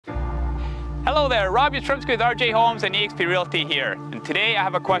Hello there, Rob Yastrzemski with RJ Homes and eXp Realty here. And today I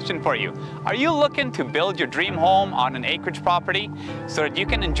have a question for you. Are you looking to build your dream home on an acreage property so that you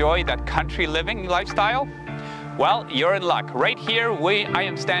can enjoy that country living lifestyle? Well, you're in luck. Right here, I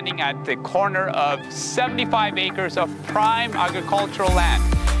am standing at the corner of 75 acres of prime agricultural land.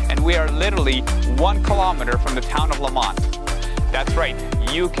 And we are literally 1 kilometer from the town of Lamont. That's right,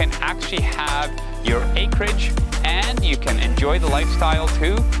 you can actually have your acreage and you can enjoy the lifestyle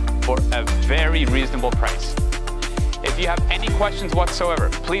too for a very reasonable price. If you have any questions whatsoever,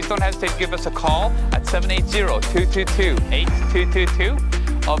 please don't hesitate to give us a call at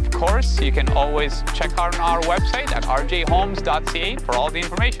 780-222-8222. Of course, you can always check out our website at rjhomes.ca for all the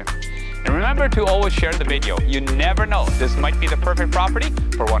information. And remember to always share the video. You never know, this might be the perfect property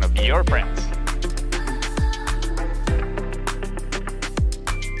for one of your friends.